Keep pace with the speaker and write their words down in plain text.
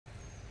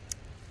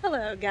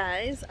Hello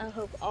guys, I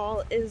hope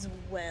all is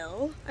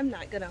well. I'm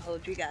not gonna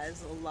hold you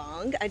guys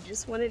long. I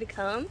just wanted to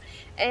come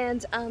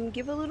and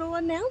give a little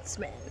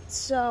announcement.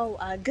 So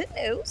good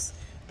news,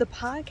 the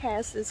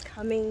podcast is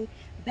coming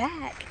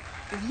back.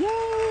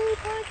 Yay,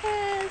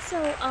 podcast!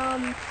 So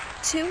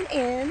tune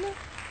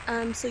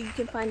in so you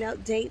can find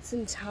out dates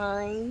and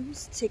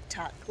times,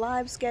 TikTok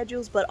live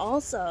schedules, but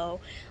also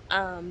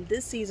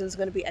this season is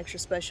going to be extra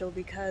special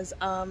because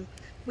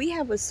we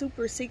have a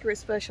super secret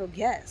special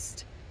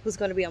guest who's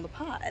going to be on the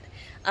pod.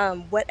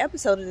 What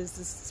episode is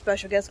this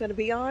special guest going to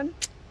be on?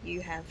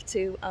 You have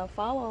to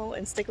follow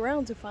and stick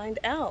around to find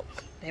out.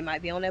 They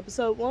might be on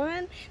episode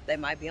 1, they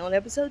might be on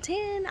episode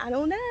 10, I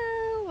don't know.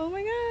 Oh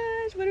my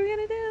gosh, what are we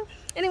gonna do?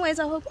 Anyways,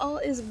 I hope all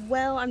is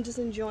well. I'm just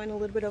enjoying a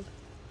little bit of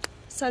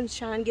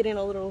sunshine, getting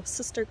a little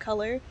sister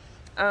color.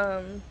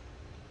 I've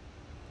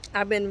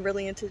been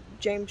really into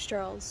James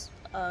Charles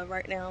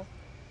right now.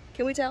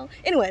 Can we tell?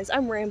 Anyways,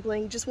 I'm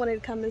rambling. Just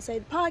wanted to come and say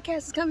the podcast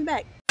is coming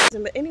back.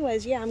 But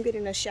anyways, yeah, I'm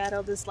getting a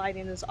shadow. This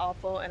lighting is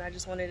awful, and I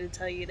just wanted to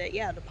tell you that,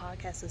 yeah, the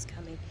podcast is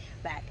coming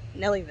back.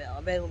 NELLYVYLLE,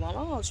 available on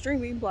all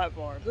streaming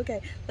platforms.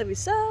 Okay, love you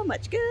so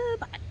much.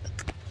 Goodbye.